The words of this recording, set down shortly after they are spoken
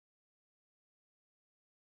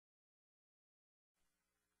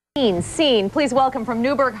Scene. Please welcome from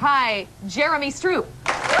Newburgh High, Jeremy Stroup.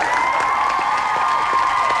 Jeremy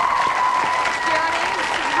is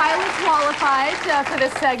highly qualified for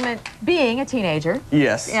this segment, being a teenager.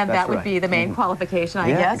 Yes, and that would be the main qualification, I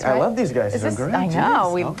guess. I right? love these guys. They're great. I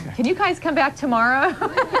know. Okay. Can you guys come back tomorrow?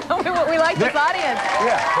 we like this audience.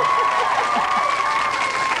 Yeah.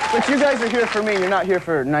 But you guys are here for me. You're not here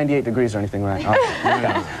for 98 degrees or anything, right?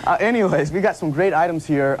 Anyways, we got some great items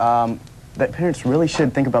here. That parents really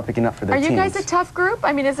should think about picking up for their teens. Are you guys a tough group?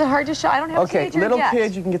 I mean, is it hard to show? I don't have a teenager little yet.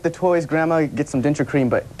 kids, you can get the toys. Grandma, get some denture cream.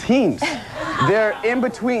 But teens, they're in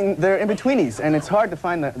betweenies, and it's hard to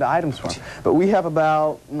find the items for them. But we have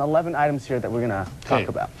about 11 items here that we're gonna talk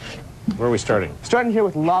about. Where are we starting? Starting here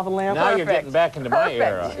with lava lamp. Now you're getting back into my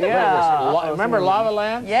era. Yeah. Remember lava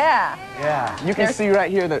lamp? Yeah. Yeah. You can see right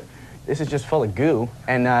here that this is just full of goo,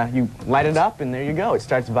 and you light it up, and there you go. It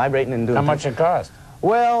starts vibrating and doing. How much it cost?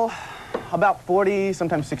 Well, about $40,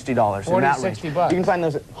 sometimes $60. 40, $60 bucks. You can find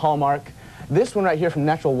those at Hallmark. This one right here from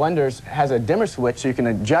Natural Wonders has a dimmer switch, so you can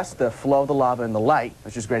adjust the flow of the lava and the light,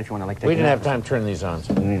 which is great if you want to take. We didn't have time to turn these on.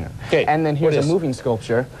 So. Yeah. Okay. And then here's a moving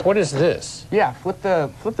sculpture. What is this? Yeah, flip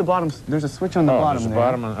the bottom. There's a switch on the bottom there's a there.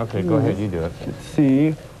 bottom on. Okay, go ahead. You do it. Let's see.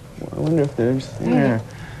 I wonder if there's. Yeah.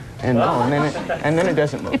 And and then it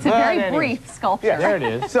doesn't move. It's a very brief sculpture. Yeah, there it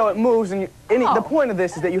is. So it moves, and the point of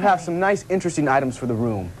this is that you have some nice, interesting items for the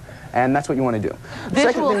room. And that's what you want to do.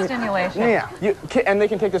 Visual stimulation. Yeah, and they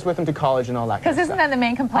can take this with them to college and all that kind of stuff. Because isn't that the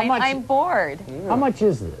main complaint? I'm bored. How much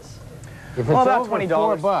is this? If it's about over $20.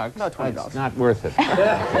 $4, About $20. It's not worth it.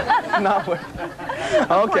 Not worth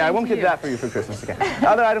it. Okay, I won't get that for you for Christmas. Okay. The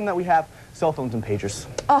other item that we have, cell phones and pagers.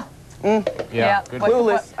 Oh. Yeah. Good.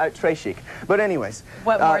 Clueless, tray chic. But anyways,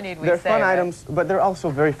 what more need we they're say, fun right? items, but they're also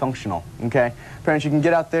very functional. Okay, parents, you can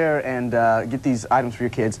get out there and get these items for your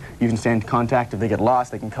kids. You can stay in contact. If they get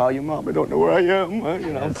lost, they can call you, Mom, I don't know where I am.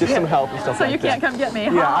 You know, get some help and stuff so like that. So you can't come get me.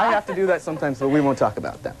 Yeah, I have to do that sometimes, but we won't talk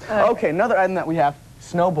about that. Okay, another item that we have: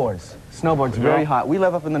 snowboards. Snowboards, very hot. We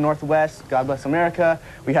live up in the Northwest. God bless America.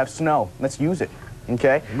 We have snow. Let's use it.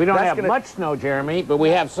 Okay. We don't have much snow, Jeremy, but we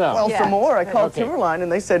have some. Well, some more. I called Timberline,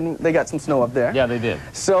 and they said they got some snow up there. Yeah, they did.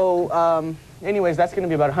 So, anyways, that's going to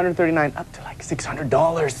be about $139 up to like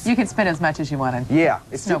 $600. You can spend as much as you want on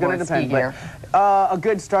it's going to depend. But, a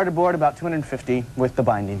good starter board, about $250 with the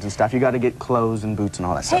bindings and stuff. You got to get clothes and boots and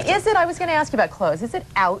all that stuff. Hey, I was going to ask you about clothes. Is it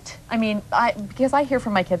out? I mean, because I hear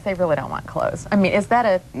from my kids, they really don't want clothes. I mean, is that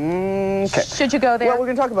a... Should you go there? Well, we're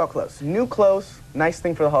going to talk about clothes. New clothes, nice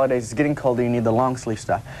thing for the holidays. It's getting colder. You need the long sleeve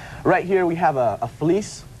stuff. Right here, we have a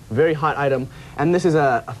fleece, very hot item, and this is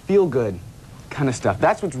a feel-good kind of stuff.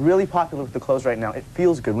 That's what's really popular with the clothes right now. It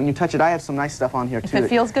feels good. When you touch it, I have some nice stuff on here, too. If it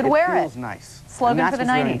feels good, wear it. It feels nice. Slogan for the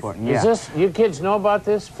 90s. Is this, you kids know about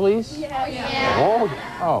this fleece? Yeah.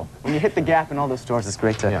 Oh. When you hit the Gap in all those stores, it's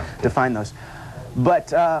great to find those.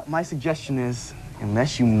 But my suggestion is,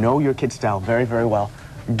 unless you know your kid's style very, very well,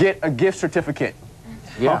 get a gift certificate.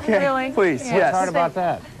 Yeah. Okay? Really? Please, Yeah. yes. What's hard about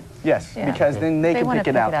that? Yes, because then they can pick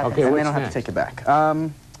it out. Okay, and they don't have to take it back.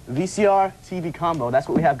 VCR TV combo, that's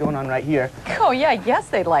what we have going on right here. Oh, yeah, I guess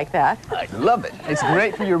they'd like that. I love it. It's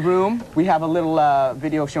great for your room. We have a little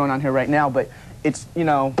video showing on here right now, but it's, you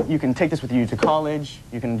know, you can take this with you to college.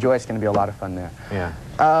 You can enjoy it. It's going to be a lot of fun there.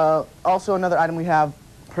 Yeah. Also, another item we have,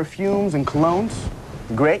 perfumes and colognes.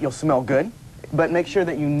 Great, you'll smell good, but make sure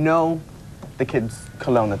that you know the kids'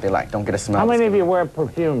 cologne that they like. Don't get a smell. How many of you wear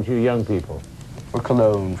perfumes, you young people? Or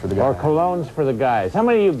cologne for the guys. Or colognes for the guys. How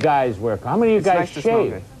many of you guys wear? How many of you guys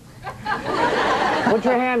shave? Put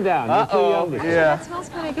your hand down. You're too young to shave. Yeah. That smells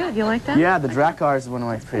kind of good. You like that? Yeah, the Drakkar is one of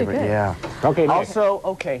my favorite. good. Yeah. Okay.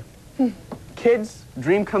 Also, kids,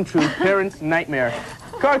 dream come true. Parents, nightmare.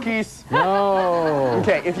 Car keys. No.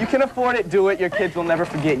 Okay, if you can afford it, do it. Your kids will never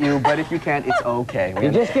forget you. But if you can't, it's okay.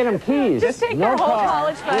 You just get them keys. Just take their whole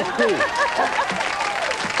college fund. Just keys.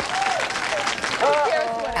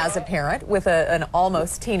 As a parent with an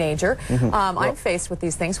almost teenager, I'm faced with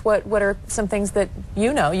these things. What are some things that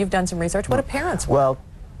you know? You've done some research. What do parents want? Well,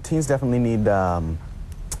 teens definitely need,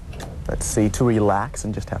 let's see, to relax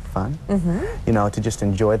and just have fun. You know, to just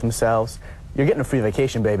enjoy themselves. You're getting a free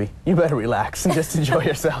vacation, baby. You better relax and just enjoy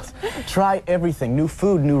yourselves. Try everything. New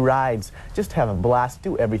food, new rides. Just have a blast.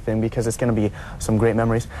 Do everything because it's going to be some great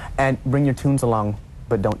memories. And bring your tunes along,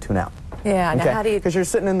 but don't tune out. Yeah, now how do you... Because you're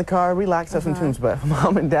sitting in the car, relax, have some tunes, but if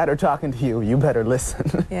Mom and Dad are talking to you, you better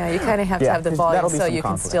listen. Yeah, you kind of have to have the volume so you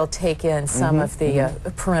can still take in some of the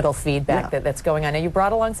parental feedback that's going on. Now, you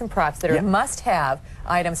brought along some props that are must-have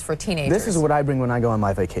items for teenagers. This is what I bring when I go on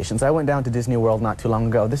my vacations. I went down to Disney World not too long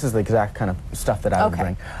ago. This is the exact kind of stuff that I would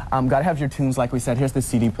bring. Gotta have your tunes, like we said. Here's the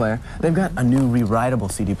CD player. They've got a new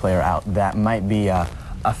rewritable CD player out that might be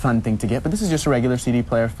a fun thing to get. But this is just a regular CD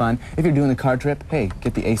player fun. If you're doing a car trip, hey,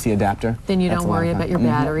 get the AC adapter. Then you don't worry about your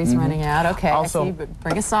batteries running out. Okay, also, I see, but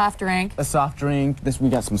bring a soft drink. A soft drink. We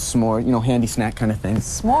got some s'more, you know, handy snack kind of thing.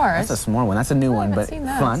 S'mores? That's a s'more one. That's a new one, but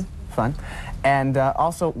fun. And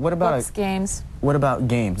also, what about books, games? What about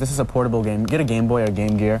games? This is a portable game. Get a Game Boy or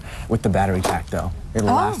Game Gear with the battery pack, though. It'll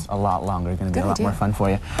last a lot longer. It's going to be a lot more fun for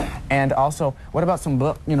you. And also, what about some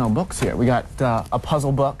books here? We got a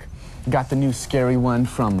puzzle book. Got the new scary one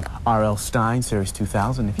from R.L. Stine, Series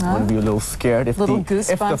 2000, if you want to be a little scared. If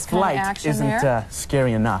the flight isn't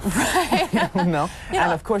scary enough. Right. No?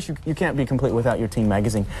 And of course, you can't be complete without your teen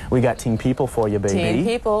magazine. We got Teen People for you, baby. Teen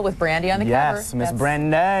People with Brandy on the cover. Yes, Miss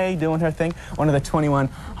Brandy doing her thing. One of the 21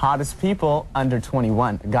 hottest people under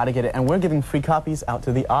 21. Got to get it. And we're giving free copies out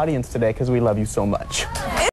to the audience today because we love you so much.